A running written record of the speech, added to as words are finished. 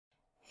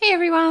Hey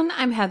everyone,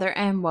 I'm Heather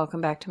and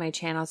welcome back to my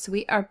channel. So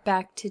we are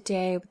back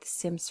today with the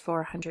Sims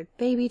 400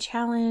 Baby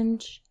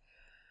Challenge.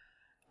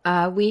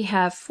 We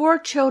have 4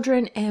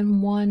 children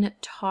and 1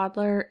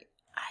 toddler.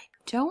 I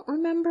don't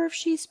remember if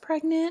she's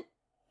pregnant.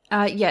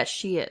 Yes,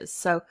 she is.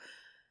 So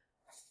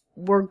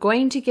we're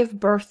going to give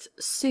birth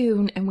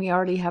soon and we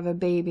already have a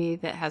baby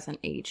that hasn't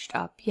aged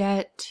up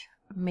yet.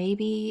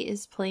 Maybe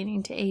is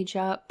planning to age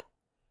up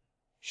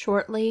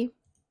shortly.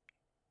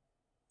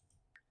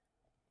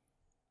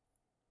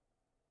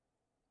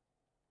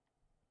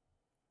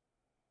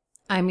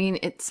 I mean,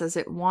 it says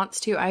it wants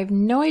to. I have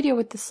no idea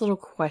what this little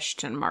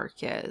question mark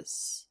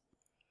is.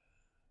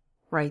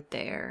 Right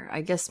there. I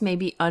guess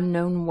maybe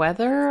unknown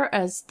weather,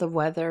 as the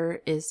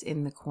weather is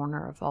in the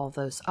corner of all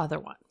those other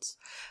ones.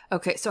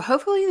 Okay, so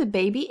hopefully the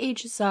baby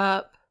ages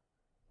up.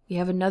 We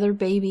have another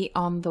baby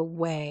on the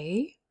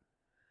way.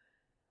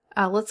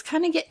 Let's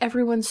kind of get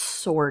everyone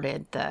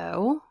sorted,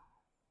 though.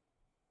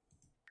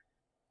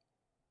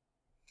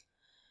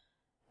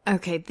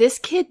 Okay, this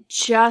kid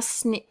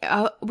just...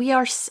 we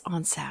are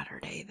on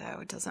Saturday,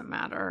 though. It doesn't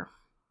matter.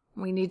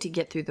 We need to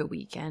get through the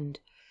weekend.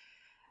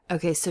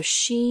 Okay, so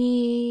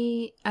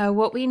she...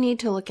 what we need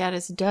to look at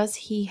is, does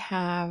he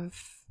have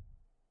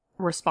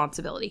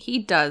responsibility? He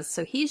does,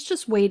 so he's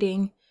just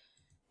waiting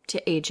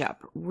to age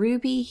up.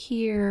 Ruby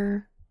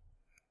here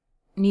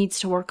needs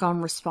to work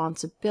on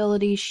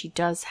responsibility. She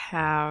does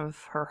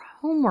have her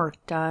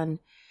homework done.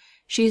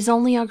 She's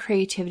only on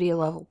creativity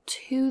level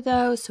 2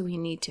 though, so we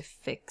need to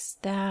fix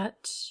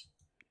that.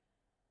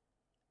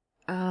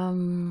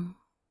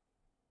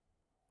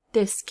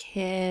 This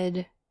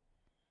kid,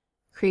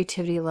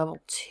 creativity level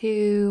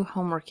 2,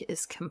 homework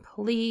is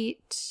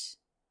complete.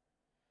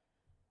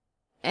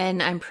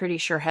 And I'm pretty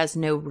sure has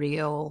no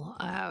real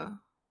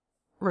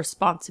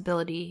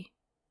responsibility.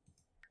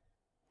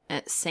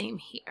 Same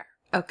here.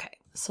 Okay,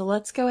 so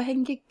let's go ahead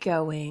and get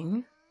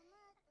going.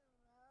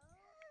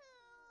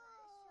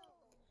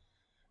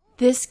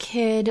 This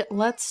kid,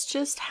 let's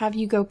just have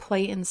you go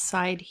play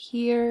inside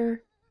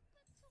here.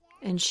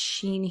 And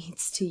she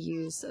needs to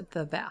use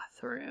the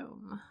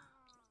bathroom.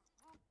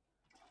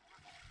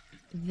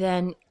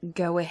 Then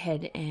go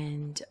ahead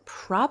and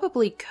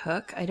probably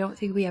cook. I don't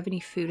think we have any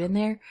food in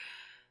there.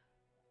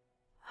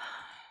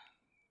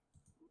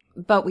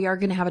 But we are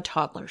going to have a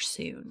toddler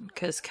soon,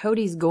 because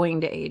Cody's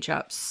going to age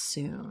up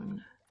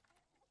soon.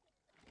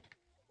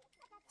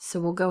 So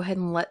we'll go ahead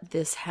and let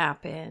this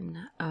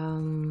happen.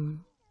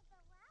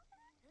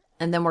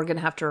 And then we're going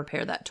to have to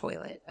repair that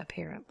toilet,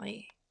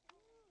 apparently.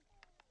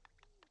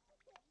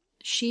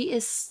 She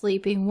is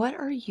sleeping. What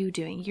are you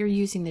doing? You're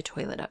using the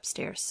toilet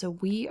upstairs. So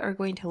we are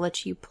going to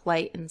let you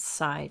play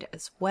inside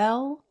as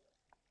well.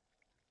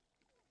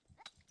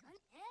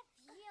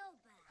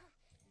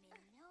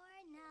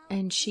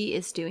 And she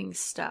is doing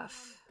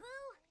stuff.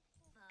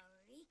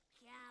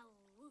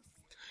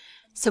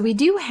 So we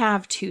do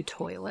have 2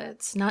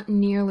 toilets. Not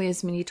nearly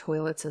as many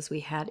toilets as we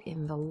had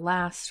in the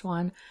last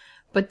one.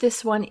 But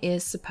this one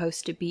is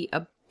supposed to be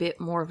a bit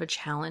more of a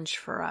challenge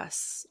for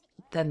us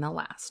than the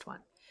last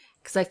one.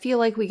 Because I feel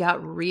like we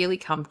got really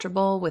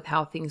comfortable with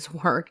how things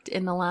worked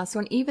in the last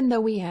one, even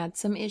though we had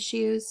some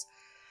issues.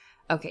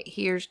 Okay,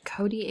 here's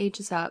Cody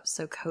ages up,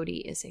 so Cody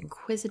is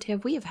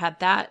inquisitive. We have had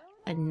that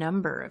a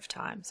number of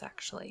times,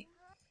 actually.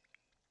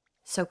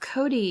 So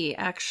Cody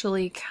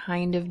actually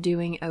kind of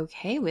doing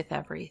okay with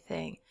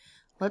everything.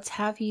 Let's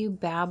have you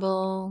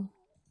babble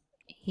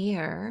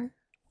here.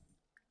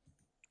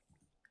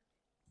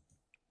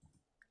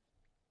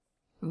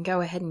 And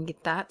go ahead and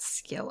get that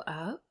skill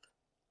up.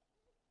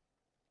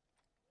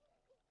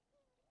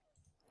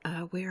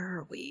 Where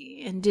are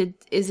we? And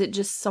is it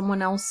just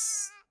someone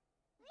else?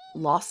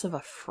 Loss of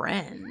a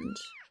friend?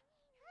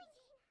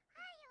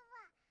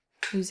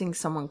 Losing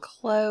someone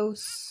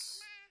close?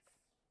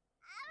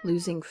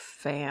 Losing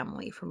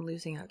family from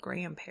losing a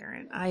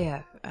grandparent?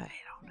 I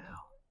don't know.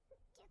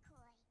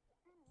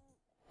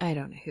 I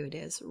don't know who it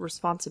is.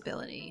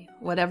 Responsibility.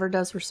 Whatever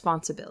does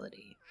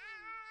responsibility.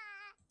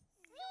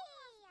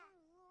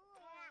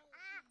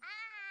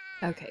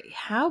 Okay,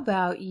 how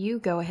about you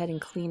go ahead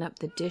and clean up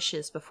the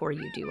dishes before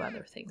you do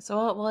other things?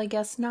 Oh, well, I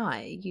guess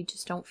not. You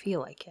just don't feel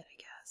like it,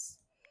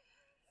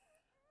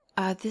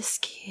 I guess. This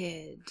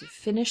kid,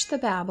 finish the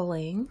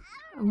babbling.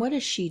 And what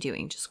is she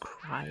doing? Just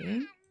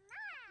crying?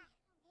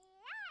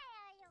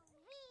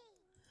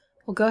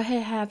 We'll go ahead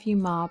and have you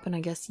mop, and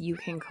I guess you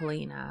can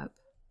clean up.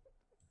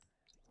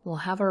 We'll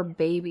have our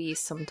baby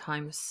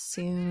sometime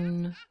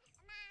soon.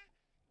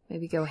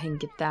 Maybe go ahead and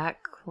get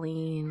that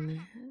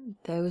clean.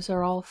 Those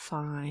are all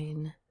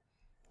fine.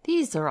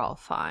 These are all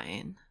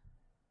fine.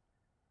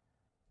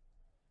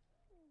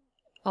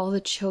 All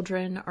the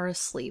children are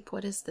asleep.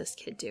 What is this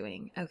kid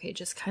doing? Okay,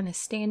 just kind of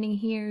standing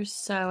here.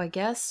 So I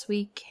guess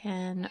we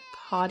can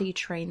potty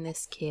train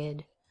this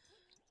kid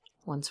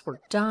once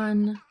we're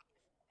done.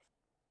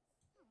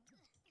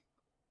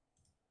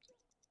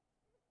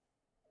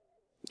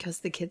 Because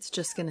the kid's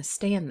just going to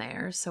stand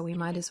there. So we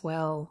might as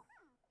well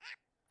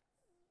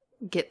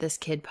get this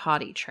kid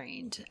potty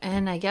trained.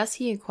 And I guess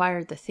he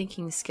acquired the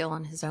thinking skill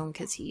on his own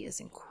because he is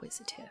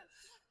inquisitive.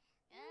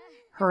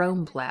 Her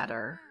own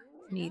bladder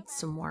needs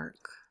some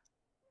work.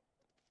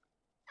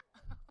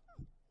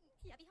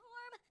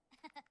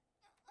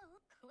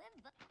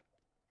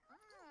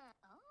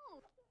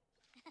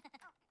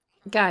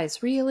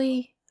 Guys,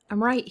 really?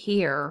 I'm right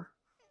here.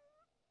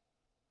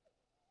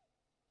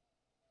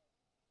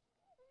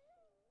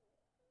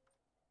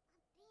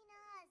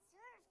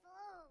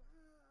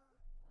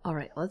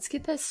 Alright, let's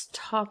get this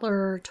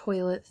toddler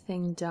toilet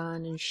thing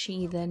done, and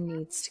she then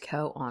needs to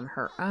go on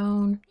her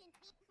own.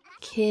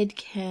 Kid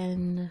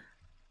can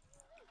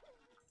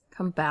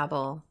come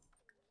babble.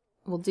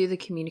 We'll do the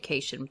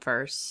communication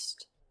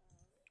first.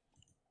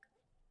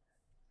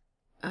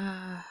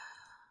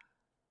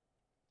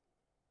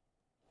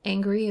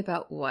 Angry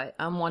about what?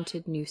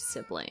 Unwanted new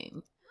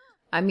sibling.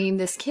 I mean,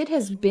 this kid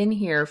has been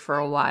here for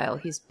a while.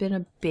 He's been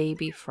a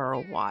baby for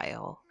a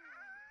while.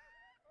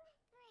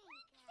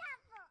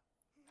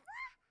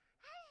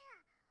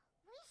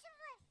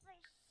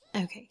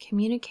 Okay,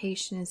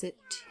 communication is at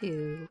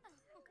 2.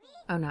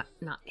 Oh,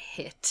 not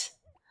hit.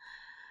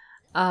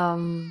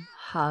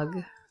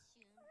 Hug.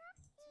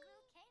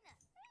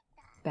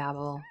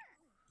 Babble.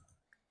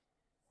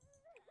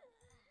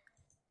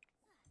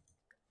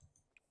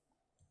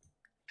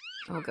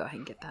 I'll go ahead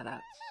and get that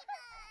up.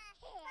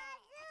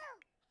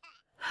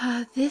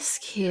 This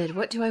kid,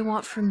 what do I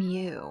want from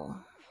you?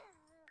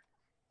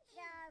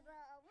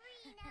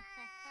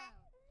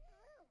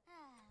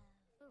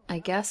 I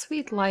guess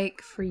we'd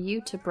like for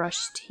you to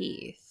brush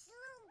teeth.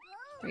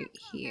 Right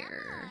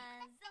here.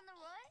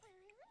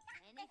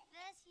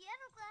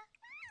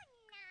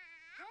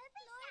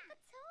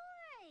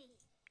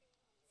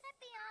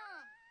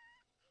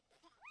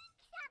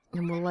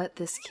 And we'll let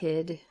this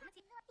kid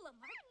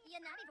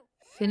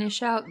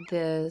finish out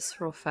this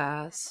real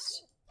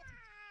fast.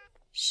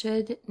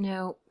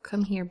 No,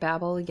 come here,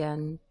 babble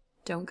again.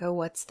 Don't go,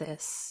 what's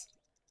this?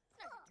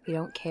 We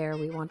don't care,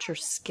 we want your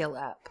skill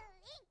up.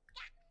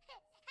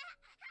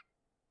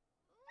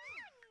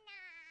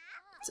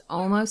 It's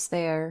almost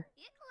there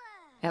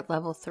at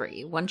level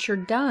 3. Once you're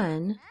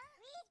done...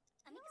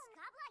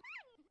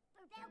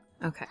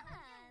 Okay.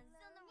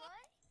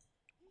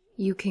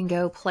 You can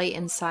go play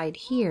inside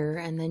here,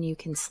 and then you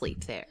can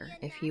sleep there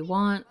if you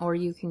want, or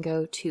you can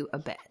go to a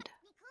bed.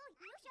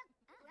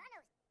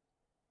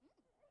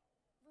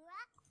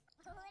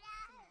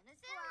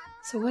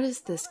 So what is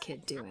this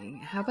kid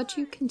doing? How about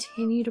you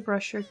continue to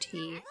brush your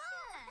teeth?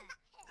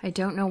 I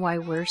don't know why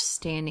we're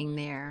standing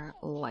there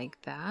like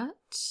that.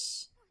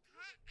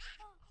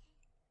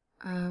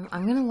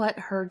 I'm going to let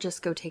her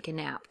just go take a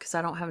nap because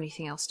I don't have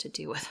anything else to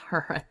do with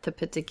her at the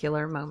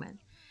particular moment.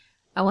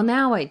 Oh, well,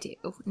 now I do.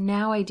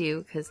 Now I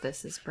do because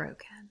this is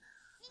broken.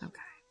 Okay.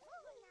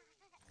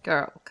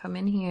 Girl, come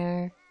in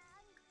here.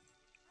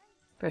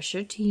 Brush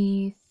your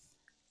teeth.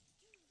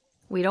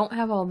 We don't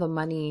have all the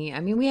money. I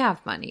mean, we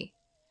have money.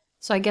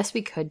 So I guess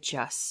we could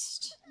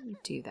just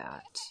do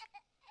that.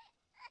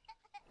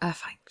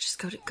 Fine. Just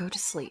go to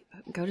sleep.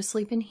 Go to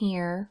sleep in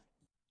here.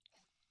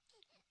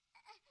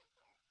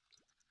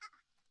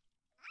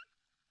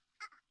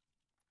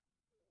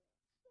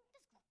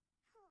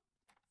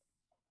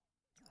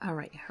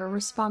 Alright, her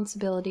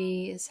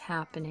responsibility is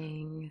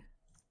happening.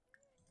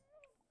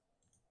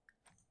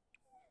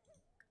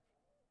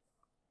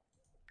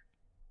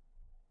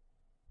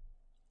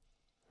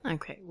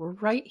 Okay, we're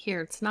right here.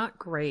 It's not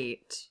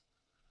great.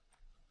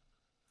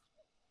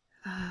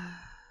 I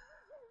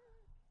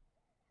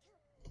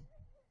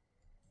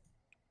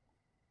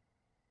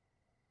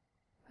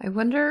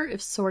wonder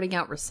if sorting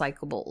out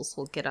recyclables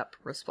will get up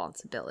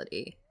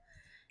responsibility.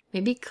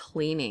 Maybe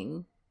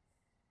cleaning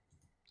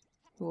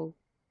will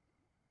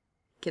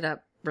get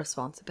up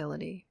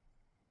responsibility.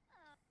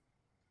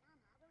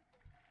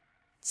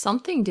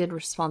 Something did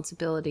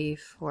responsibility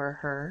for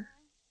her.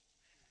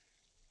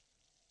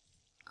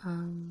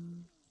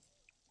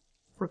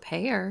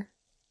 Repair.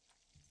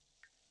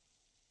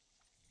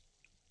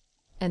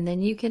 And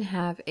then you can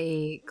have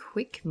a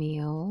quick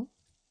meal.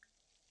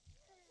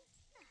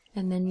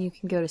 And then you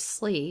can go to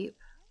sleep.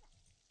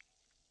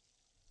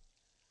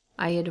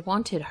 I had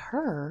wanted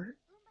her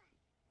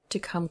to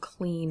come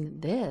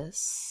clean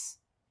this.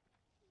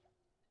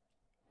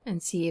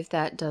 And see if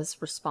that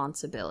does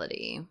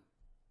responsibility.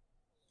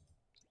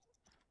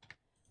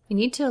 We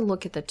need to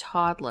look at the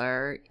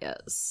toddler.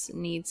 Yes,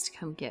 needs to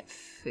come get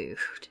food.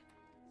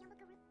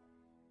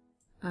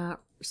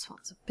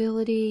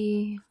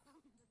 Responsibility.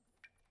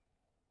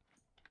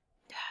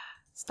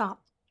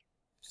 Stop.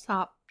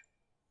 Stop.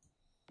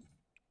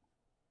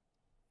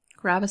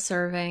 Grab a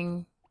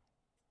serving.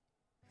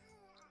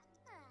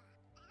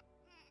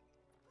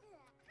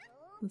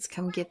 Let's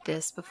come get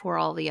this before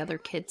all the other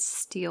kids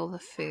steal the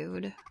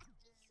food.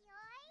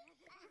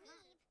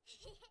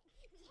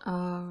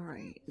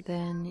 Alright,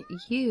 then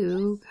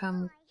you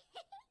come,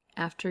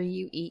 after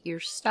you eat your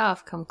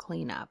stuff, come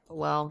clean up.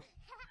 Well,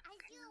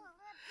 okay.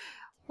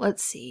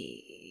 Let's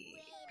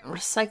see.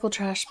 Recycle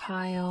trash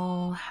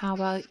pile. How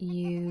about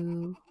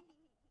you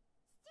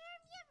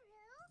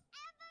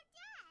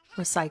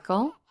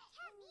recycle?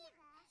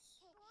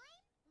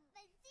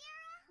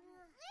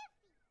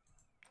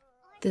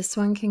 This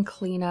one can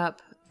clean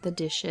up the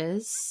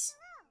dishes.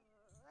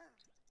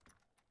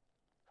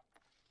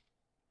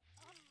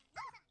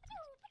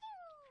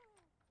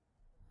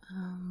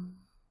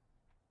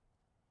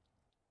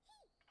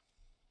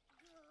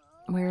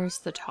 Where's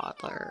the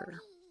toddler?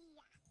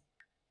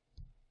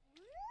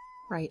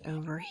 Right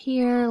over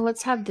here.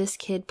 Let's have this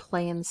kid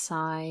play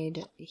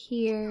inside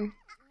here.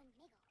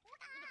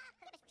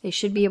 They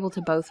should be able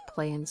to both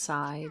play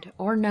inside.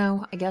 Or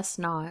no, I guess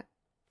not.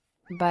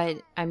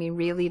 But, I mean,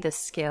 really the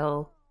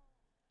skill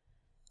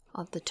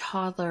of the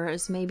toddler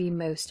is maybe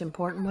most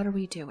important. What are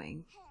we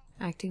doing?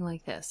 Acting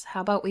like this.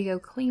 How about we go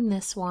clean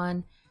this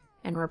one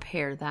and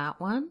repair that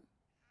one?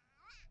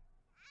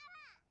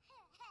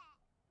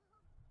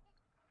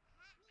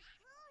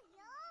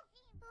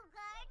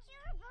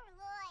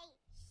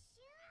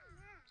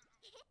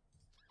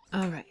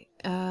 Alright,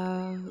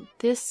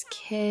 this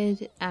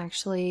kid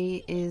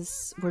actually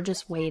is, we're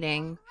just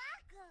waiting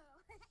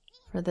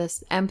for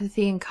this.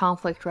 Empathy and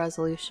conflict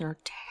resolution are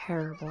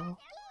terrible.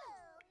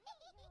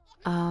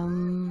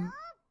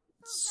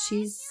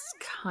 She's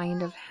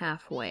kind of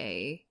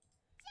halfway.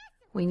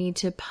 We need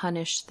to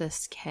punish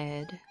this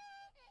kid.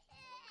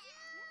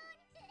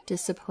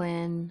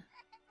 Discipline.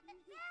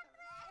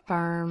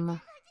 Firm.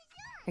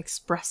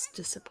 Express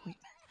disappointment.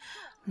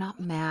 I'm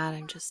not mad,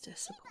 I'm just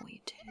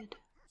disappointed.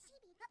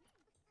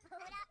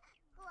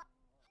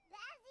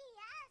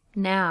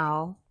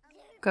 Now,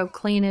 go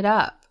clean it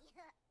up.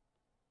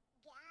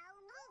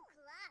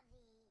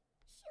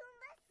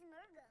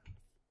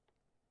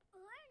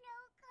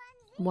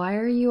 Why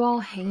are you all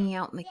hanging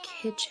out in the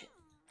kitchen?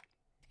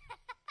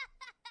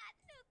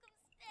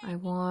 I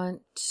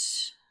want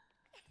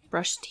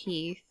brush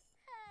teeth.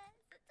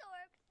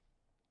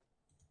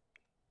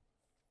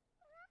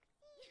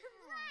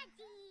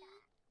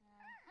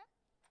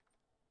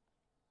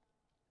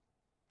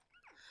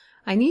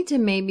 I need to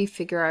maybe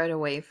figure out a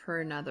way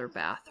for another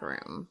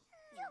bathroom.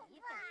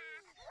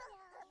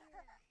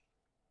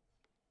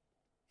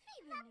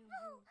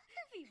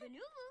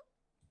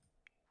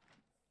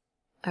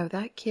 Oh,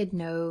 that kid,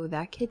 no,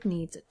 that kid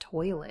needs a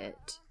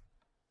toilet.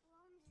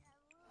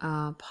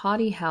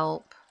 Potty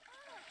help.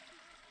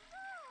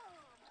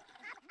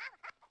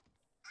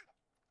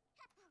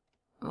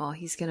 Well,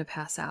 he's gonna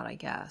pass out, I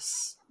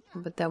guess.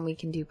 But then we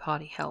can do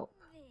potty help.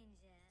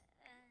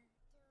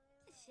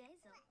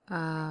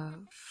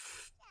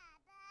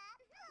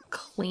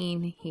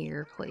 Clean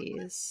here,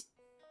 please.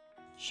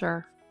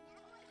 Sure.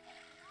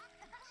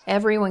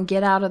 Everyone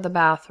get out of the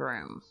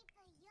bathroom.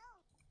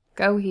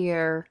 Go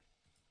here.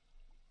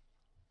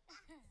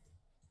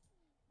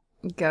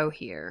 Go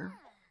here.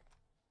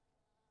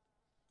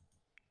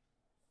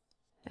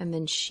 And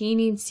then she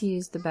needs to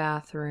use the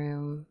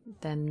bathroom.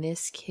 Then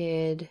this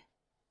kid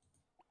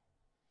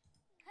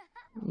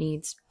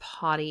needs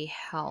potty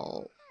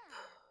help.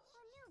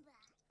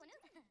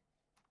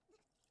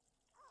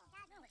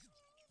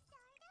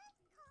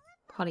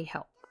 Potty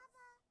help.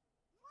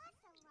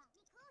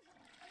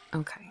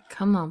 Okay,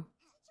 come on.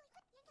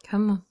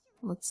 Come on,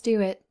 let's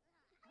do it.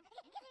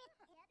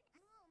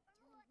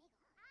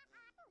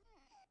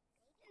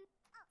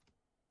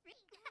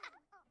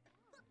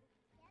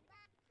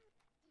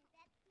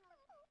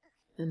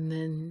 And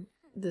then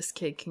this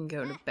kid can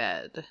go to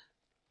bed.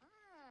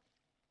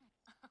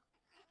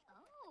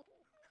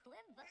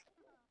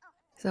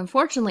 So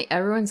unfortunately,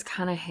 everyone's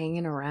kind of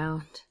hanging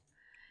around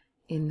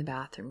in the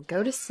bathroom.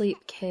 Go to sleep,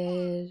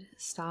 kid.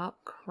 Stop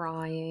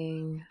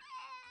crying.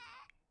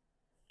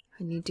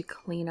 I need to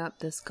clean up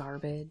this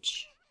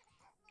garbage.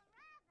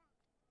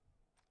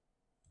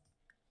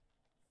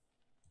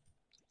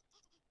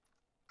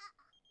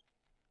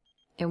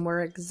 And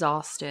we're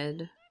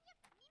exhausted.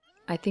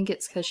 I think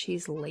it's because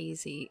she's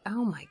lazy.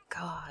 Oh my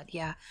god,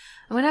 yeah.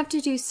 I'm gonna have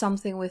to do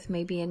something with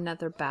maybe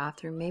another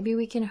bathroom. Maybe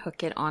we can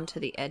hook it onto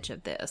the edge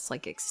of this.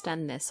 Like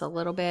extend this a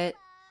little bit.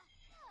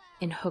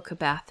 And hook a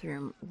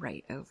bathroom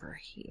right over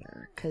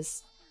here.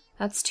 Because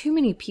that's too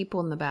many people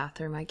in the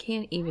bathroom. I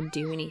can't even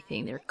do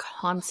anything. They're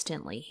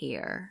constantly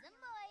here.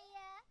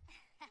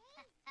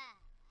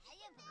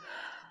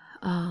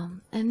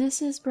 And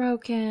this is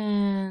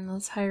broken.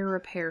 Let's hire a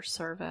repair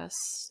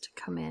service to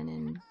come in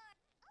and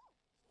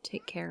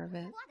take care of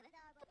it.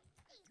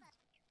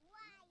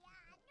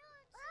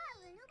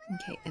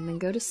 Okay, and then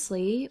go to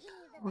sleep.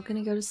 We're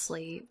gonna go to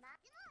sleep.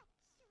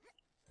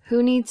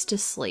 Who needs to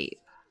sleep?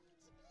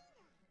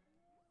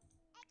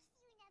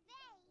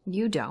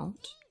 You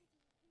don't.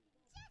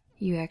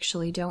 You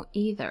actually don't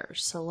either.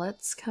 So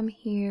let's come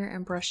here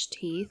and brush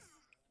teeth.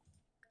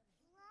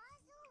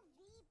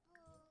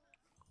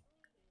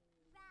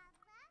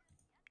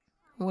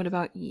 What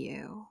about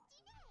you?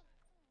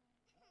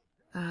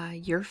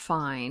 You're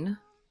fine.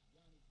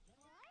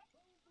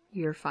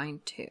 You're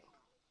fine too.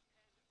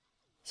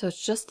 So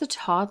it's just the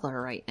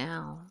toddler right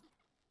now.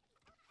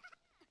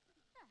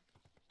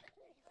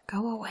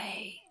 Go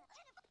away.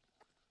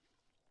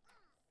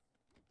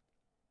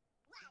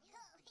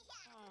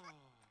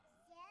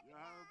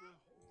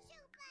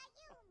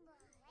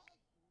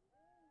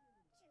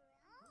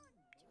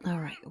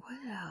 Alright,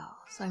 what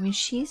else? I mean,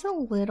 she's a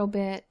little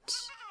bit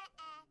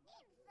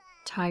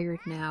tired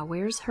now.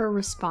 Where's her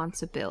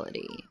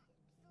responsibility?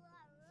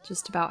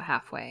 Just about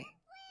halfway.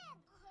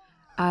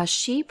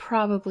 She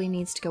probably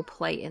needs to go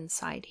play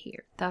inside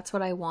here. That's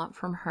what I want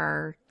from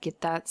her.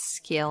 Get that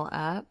skill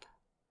up.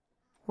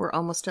 We're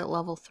almost at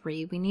level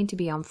 3. We need to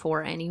be on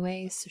 4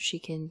 anyway, so she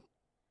can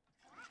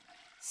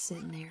sit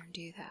in there and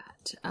do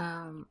that.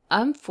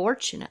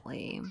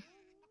 Unfortunately,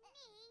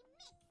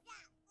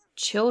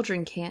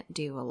 children can't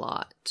do a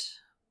lot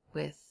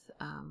with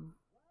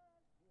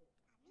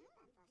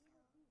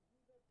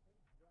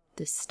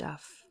this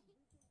stuff.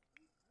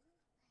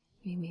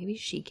 I mean, maybe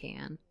she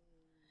can.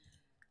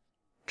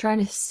 Trying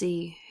to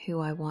see who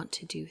I want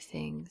to do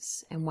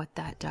things and what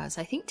that does.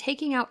 I think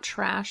taking out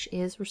trash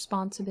is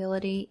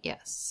responsibility.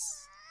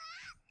 Yes.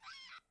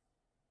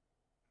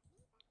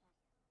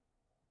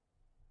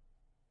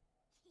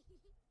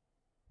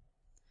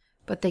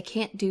 But they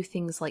can't do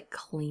things like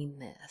clean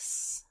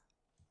this.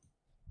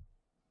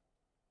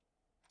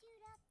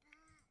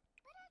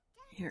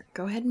 Here,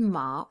 go ahead and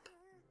mop.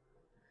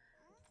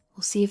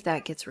 We'll see if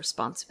that gets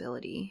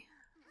responsibility.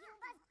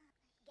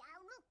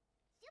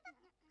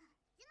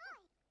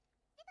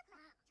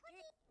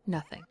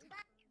 Nothing.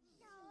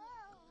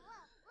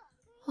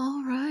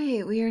 All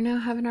right, we are now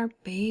having our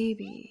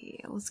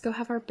baby. Let's go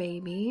have our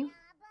baby.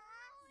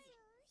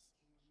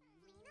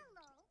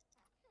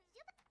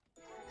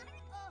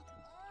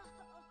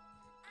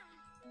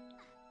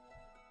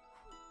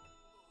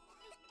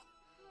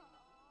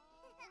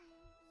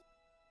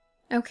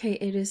 Okay,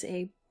 it is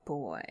a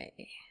boy.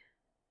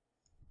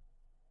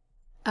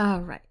 All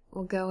right,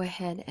 we'll go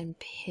ahead and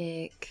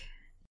pick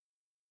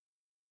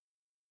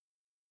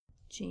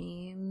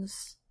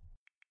James.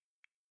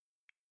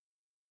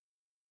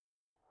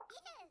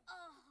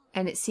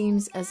 And it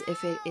seems as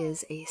if it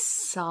is a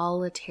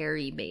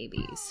solitary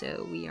baby,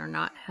 so we are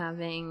not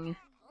having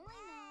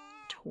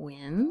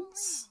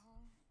twins.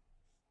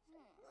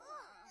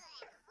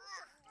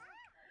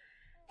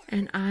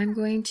 And I'm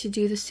going to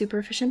do the super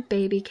efficient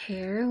baby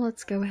care.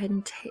 Let's go ahead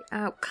and take...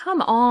 Oh,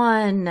 come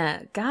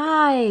on,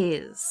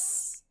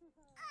 guys.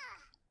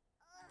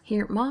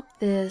 Here, mop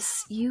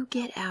this. You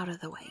get out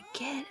of the way.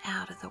 Get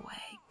out of the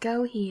way.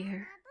 Go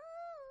here.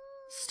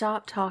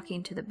 Stop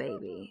talking to the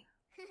baby.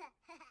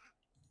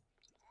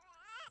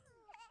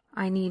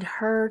 I need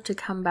her to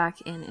come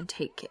back in and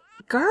take it.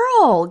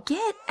 Girl,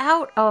 get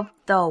out of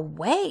the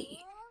way.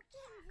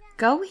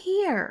 Go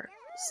here.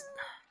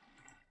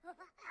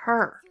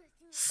 Her.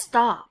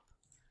 Stop.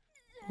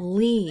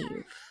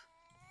 Leave.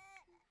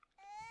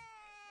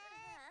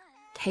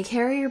 Take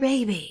care of your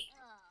baby.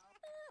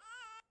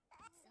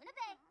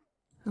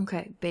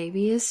 Okay,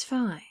 baby is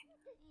fine.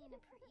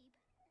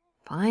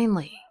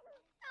 Finally.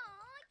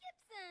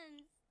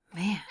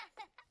 Man.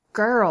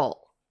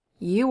 Girl,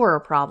 you were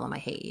a problem. I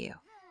hate you.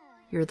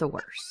 You're the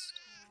worst.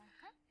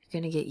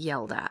 You're gonna get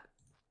yelled at.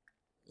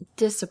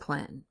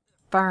 Discipline.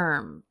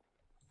 Firm.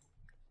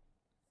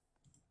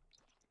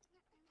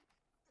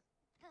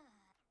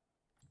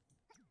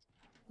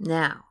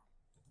 Now.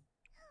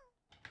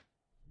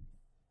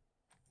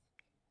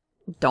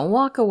 Don't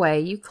walk away.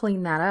 You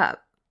clean that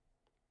up.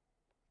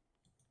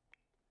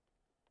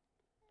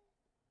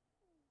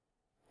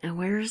 And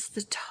where's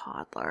the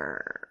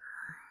toddler?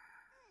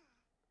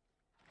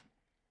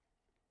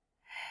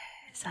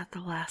 Is that the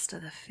last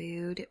of the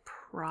food? It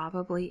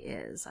probably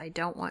is. I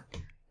don't want...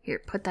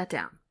 Here, put that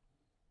down.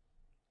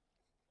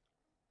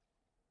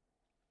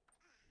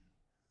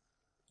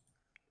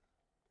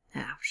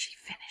 Now, she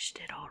finished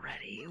it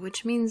already,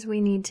 which means we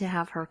need to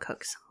have her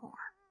cook some more.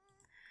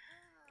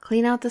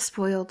 Clean out the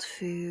spoiled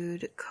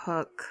food,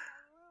 cook.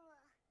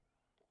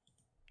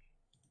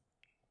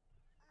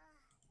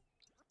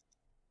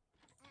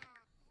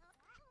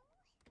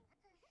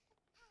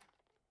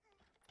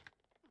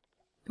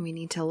 We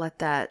need to let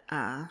that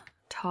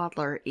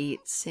toddler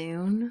eat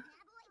soon.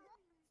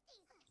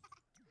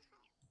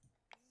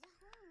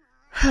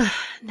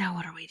 Now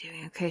what are we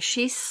doing? Okay,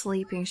 she's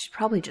sleeping. She's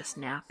probably just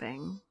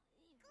napping.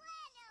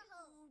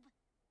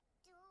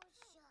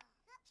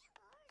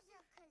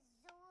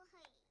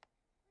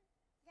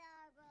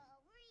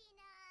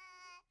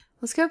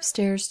 Let's go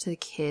upstairs to the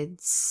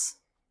kids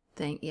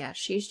thing. Yeah,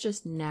 she's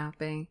just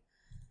napping.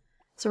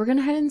 So we're going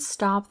to head and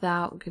stop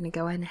that. We're going to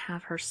go ahead and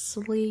have her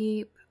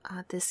sleep.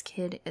 This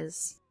kid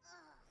is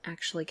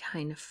actually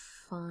kind of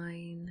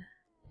fine.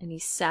 And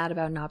he's sad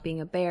about not being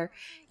a bear.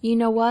 You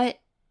know what?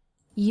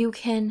 You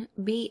can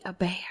be a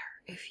bear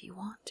if you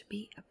want to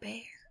be a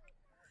bear.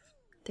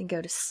 Then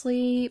go to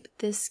sleep.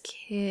 This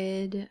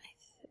kid,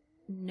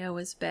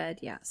 Noah's bed.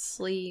 Yeah,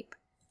 sleep.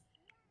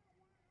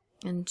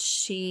 And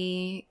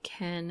she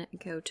can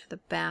go to the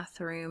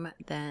bathroom,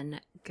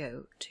 then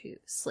go to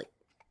sleep.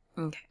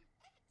 Okay.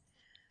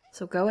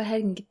 So go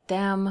ahead and get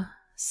them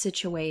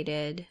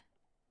situated.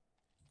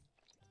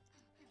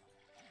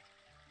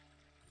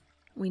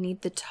 We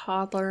need the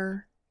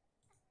toddler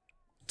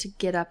to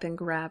get up and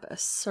grab a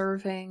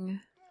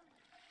serving.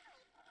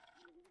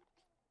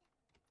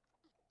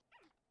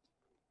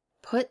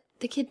 Put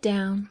the kid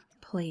down,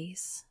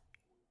 please.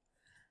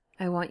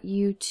 I want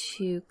you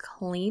to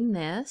clean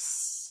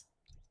this.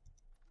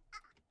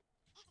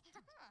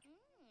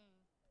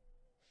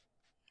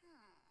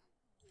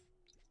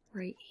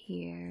 right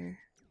here.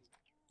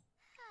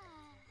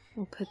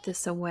 We'll put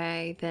this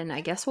away. Then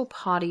I guess we'll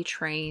potty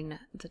train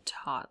the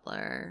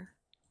toddler.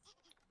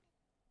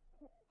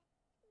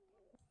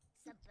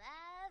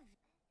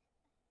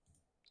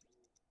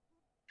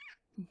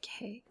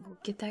 Okay, we'll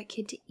get that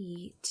kid to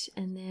eat,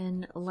 and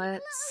then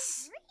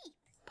let's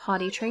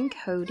potty train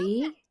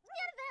Cody.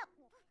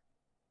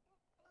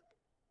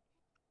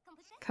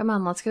 Come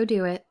on, let's go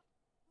do it.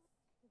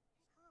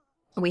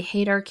 We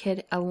hate our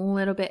kid a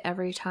little bit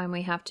every time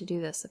we have to do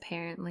this,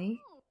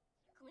 apparently.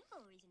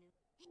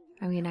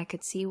 I mean, I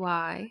could see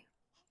why.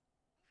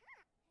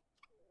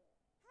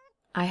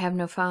 I have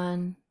no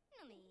fun.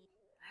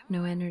 I have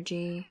no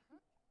energy.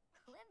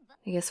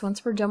 I guess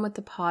once we're done with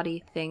the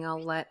potty thing,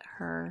 I'll let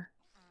her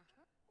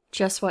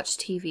just watch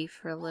TV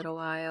for a little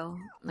while.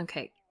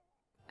 Okay.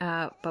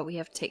 But we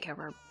have to take care of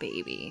our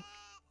baby.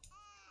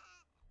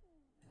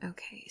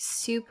 Okay,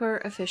 super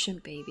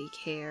efficient baby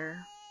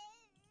care.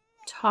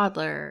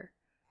 Toddler,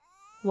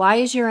 why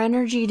is your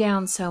energy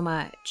down so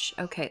much?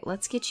 Okay,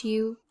 let's get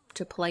you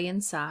to play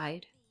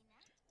inside.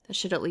 That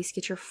should at least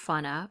get your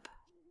fun up.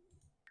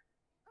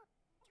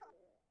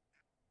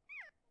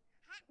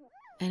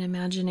 And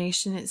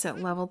imagination is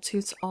at level 2.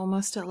 It's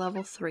almost at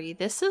level 3.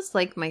 This is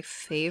like my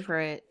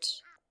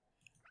favorite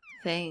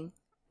thing.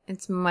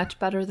 It's much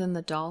better than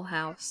the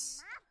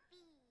dollhouse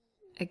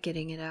at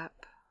getting it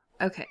up.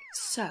 Okay,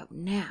 so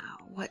now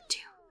what do...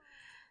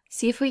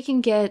 See if we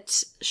can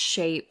get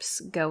shapes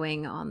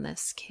going on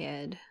this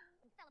kid.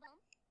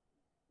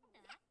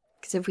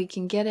 Because if we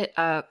can get it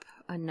up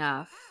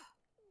enough,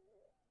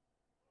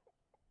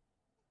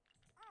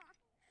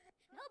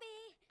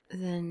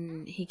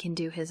 then he can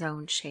do his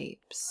own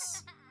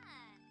shapes.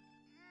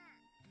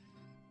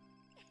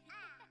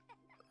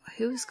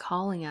 Who's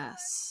calling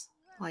us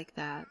like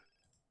that?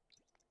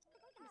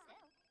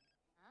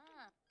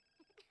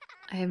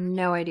 I have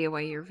no idea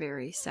why you're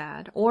very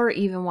sad, or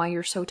even why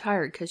you're so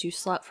tired, because you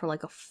slept for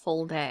like a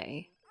full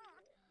day.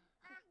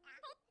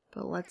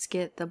 But let's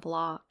get the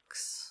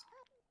blocks.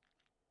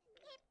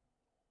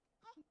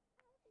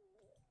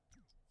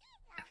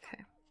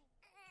 Okay.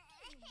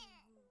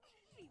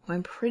 Well,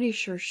 I'm pretty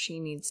sure she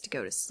needs to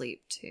go to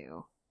sleep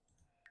too.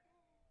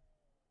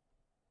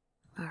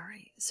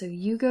 Alright, so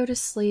you go to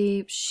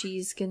sleep,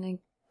 she's gonna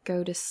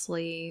go to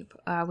sleep.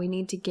 We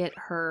need to get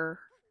her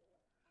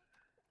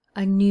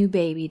a new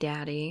baby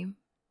daddy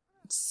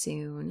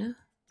soon.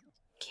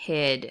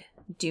 Kid,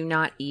 do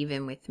not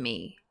even with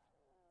me.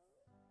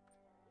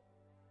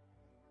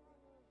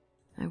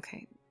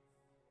 Okay.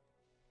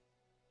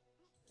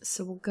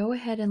 So we'll go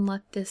ahead and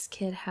let this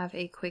kid have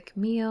a quick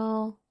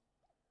meal.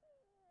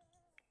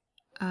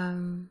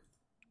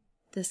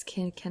 This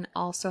kid can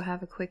also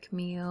have a quick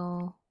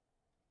meal.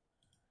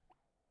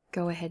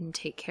 Go ahead and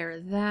take care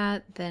of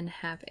that. Then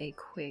have a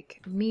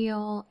quick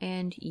meal.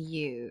 And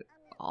you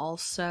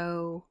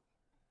also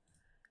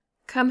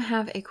come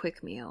have a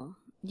quick meal.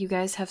 You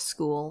guys have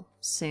school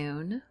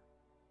soon.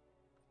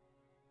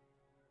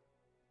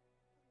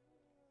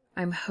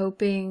 I'm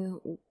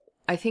hoping...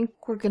 I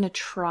think we're going to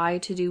try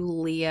to do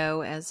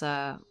Leo as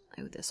a...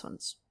 Oh, this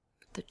one's...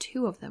 The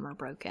 2 of them are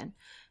broken.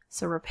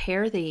 So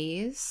repair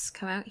these.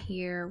 Come out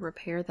here,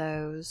 repair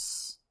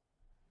those.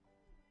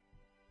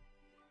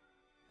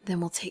 Then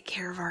we'll take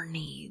care of our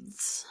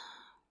needs.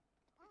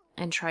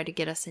 And try to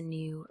get us a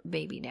new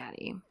baby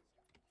daddy.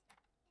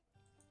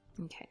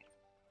 Okay.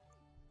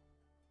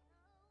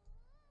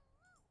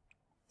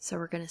 So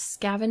we're going to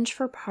scavenge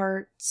for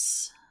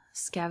parts.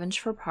 Scavenge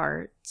for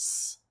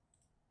parts.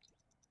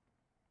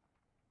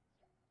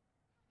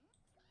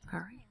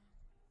 Alright.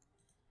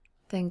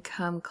 Then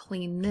come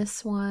clean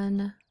this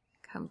one.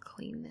 Come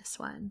clean this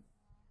one.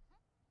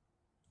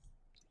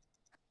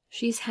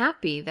 She's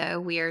happy though,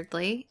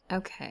 weirdly.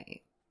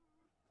 Okay.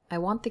 I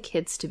want the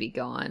kids to be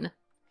gone.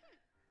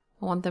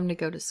 I want them to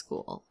go to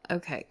school.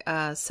 Okay,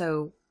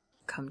 so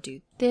come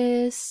do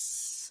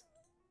this.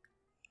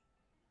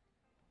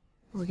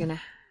 We're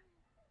gonna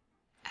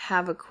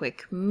have a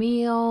quick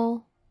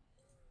meal.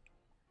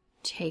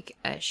 Take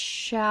a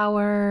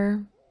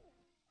shower.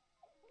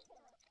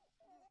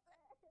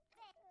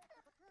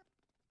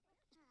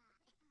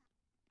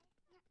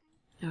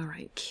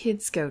 Alright,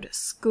 kids go to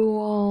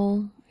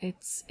school.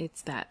 It's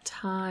that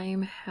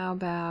time. How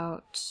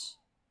about...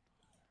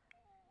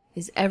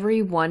 Is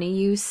every one of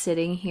you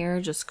sitting here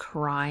just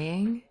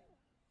crying?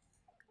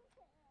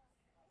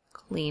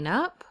 Clean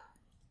up.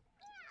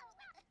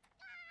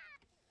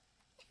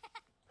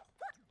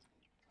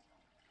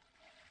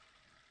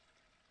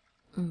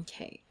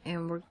 Okay,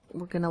 and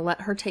we're gonna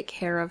let her take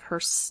care of her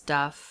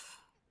stuff.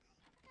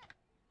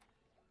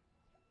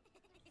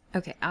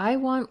 Okay, I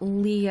want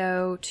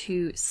Leo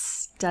to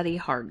study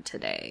hard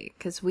today,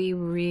 because we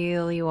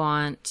really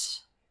want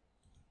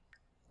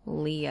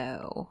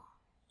Leo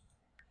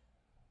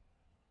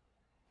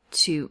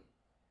to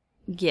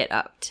get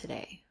up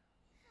today.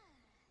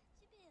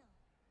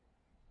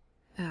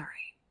 Alright.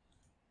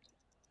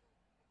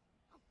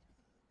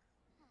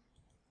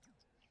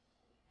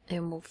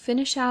 And we'll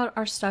finish out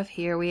our stuff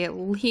here. We at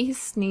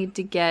least need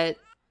to get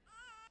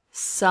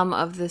some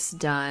of this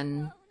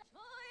done.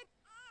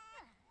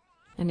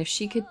 And if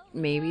she could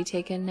maybe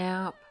take a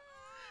nap.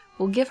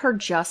 We'll give her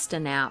just a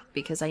nap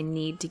because I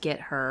need to get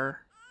her.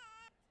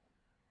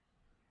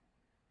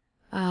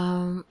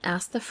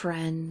 Ask the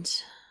friend.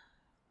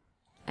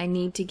 I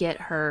need to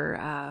get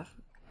her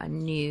a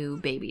new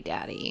baby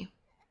daddy.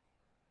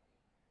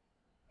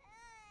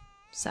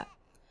 So,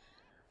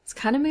 let's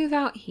kind of move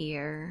out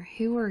here.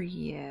 Who are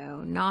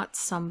you? Not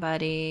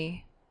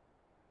somebody.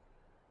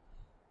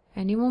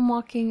 Anyone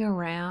walking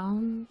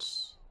around?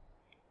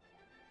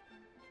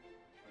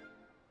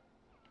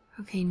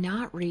 Okay,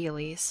 not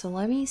really. So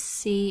let me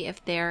see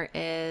if there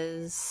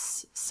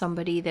is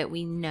somebody that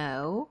we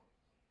know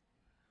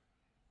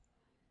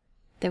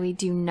that we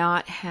do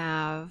not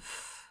have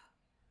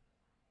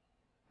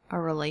a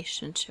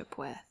relationship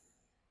with.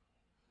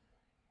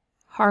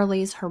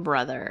 Harley's her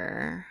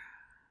brother.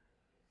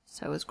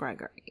 So is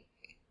Gregory.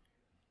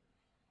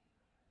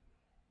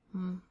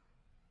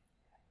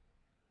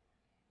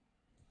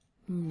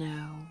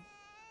 No.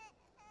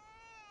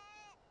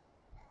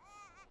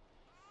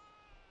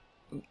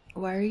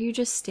 Why are you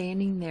just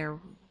standing there?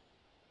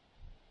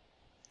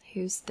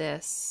 Who's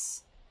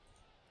this?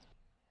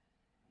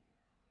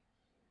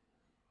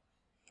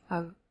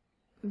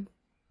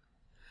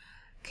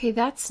 Okay,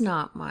 that's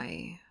not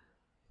my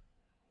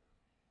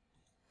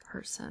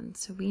person.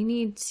 So we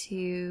need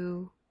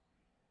to...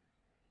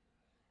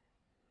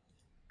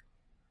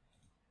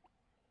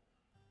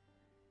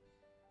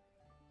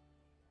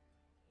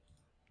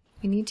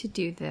 We need to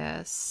do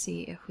this,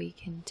 see if we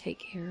can take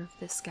care of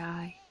this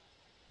guy.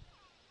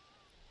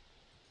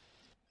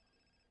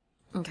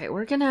 Okay,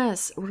 we're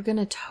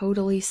gonna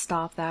totally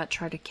stop that,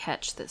 try to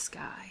catch this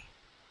guy.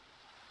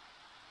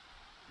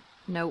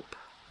 Nope.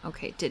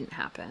 Okay, it didn't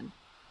happen.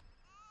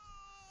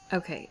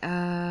 Okay,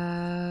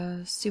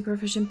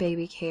 supervision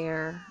baby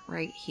care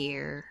right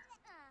here.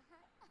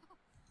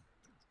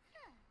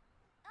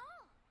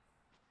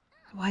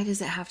 Why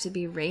does it have to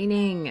be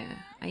raining?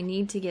 I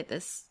need to get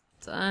this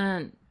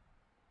done.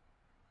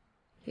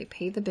 Okay,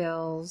 pay the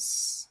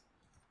bills.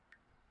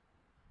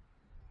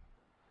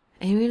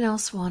 Anyone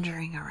else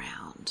wandering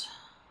around?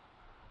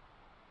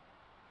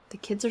 The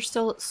kids are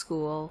still at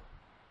school.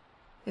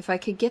 If I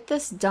could get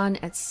this done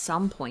at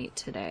some point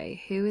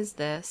today. Who is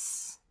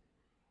this?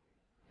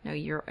 No,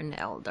 you're an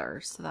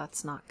elder, so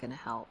that's not going to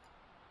help.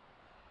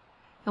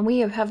 And we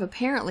have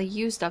apparently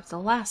used up the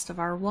last of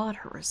our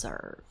water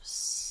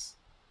reserves.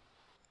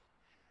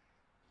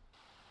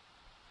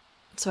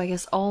 So I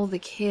guess all the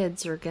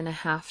kids are going to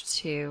have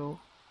to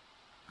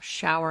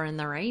shower in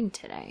the rain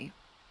today.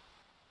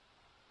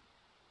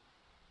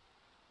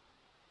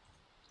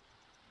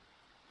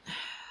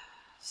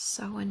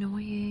 So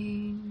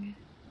annoying.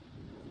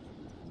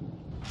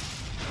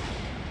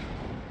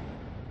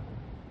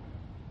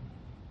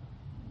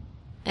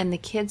 And the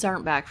kids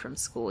aren't back from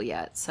school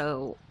yet,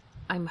 so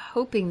I'm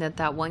hoping that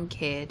that one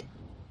kid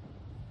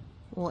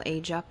will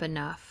age up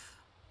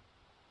enough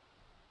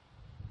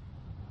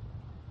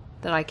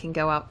that I can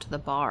go out to the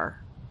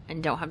bar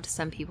and don't have to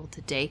send people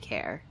to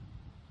daycare.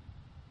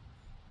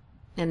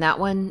 And that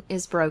one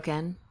is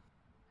broken.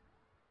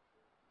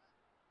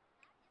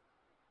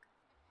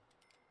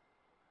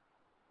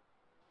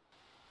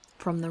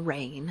 From the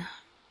rain.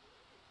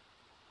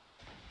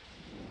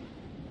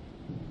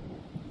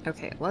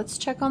 Okay, let's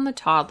check on the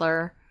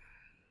toddler.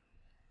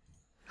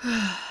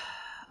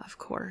 Of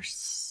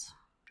course.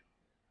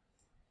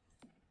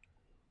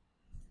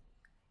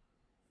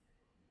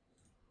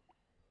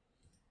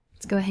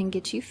 Let's go ahead and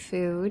get you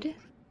food.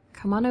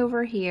 Come on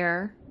over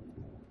here.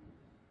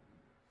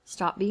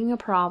 Stop being a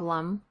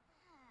problem.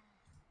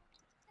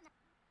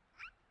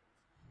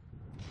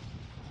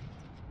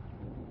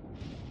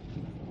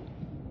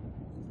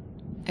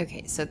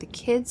 Okay, so the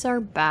kids are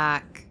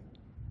back.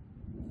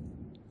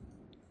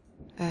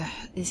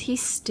 Is he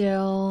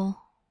still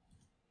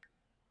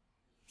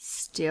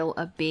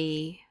a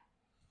bee?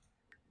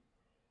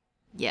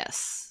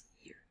 Yes.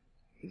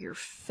 Your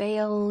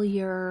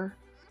failure.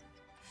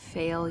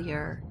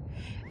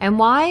 And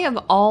why of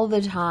all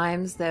the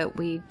times that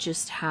we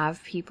just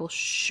have people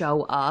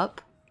show up,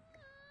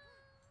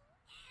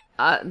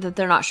 that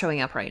they're not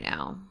showing up right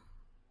now?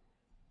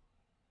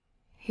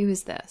 Who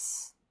is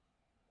this?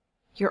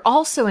 You're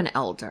also an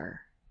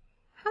elder.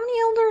 How many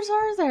elders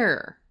are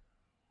there?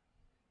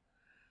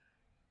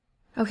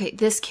 Okay,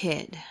 this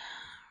kid.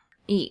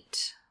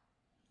 Eat.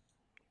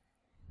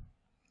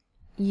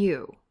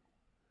 You.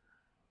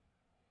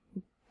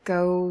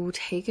 Go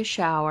take a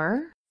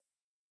shower.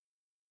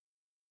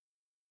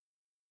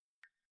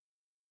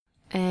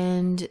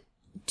 And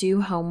do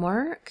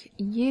homework.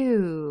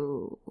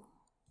 You're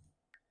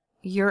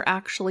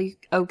actually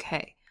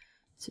okay.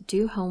 So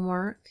do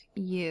homework.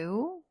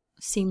 You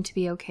seem to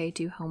be okay.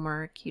 Do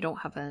homework. You don't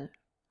have a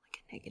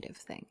negative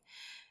thing.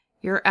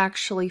 You're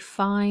actually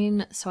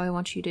fine, so I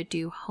want you to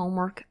do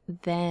homework,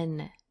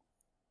 then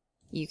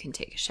you can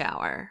take a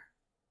shower.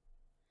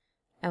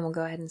 And we'll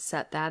go ahead and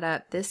set that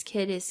up. This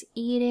kid is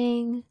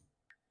eating.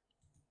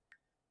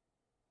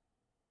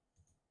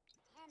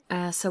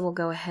 So we'll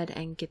go ahead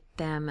and get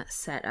them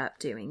set up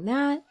doing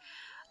that.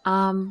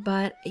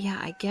 But yeah,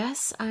 I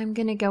guess I'm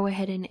gonna go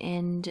ahead and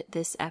end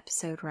this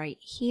episode right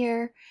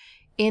here.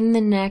 In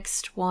the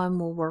next one,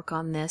 we'll work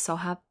on this. I'll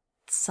have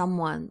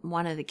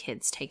one of the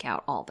kids take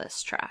out all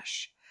this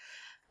trash.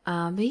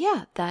 But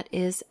yeah, that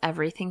is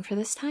everything for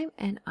this time,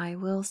 and I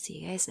will see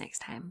you guys next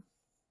time.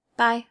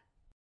 Bye.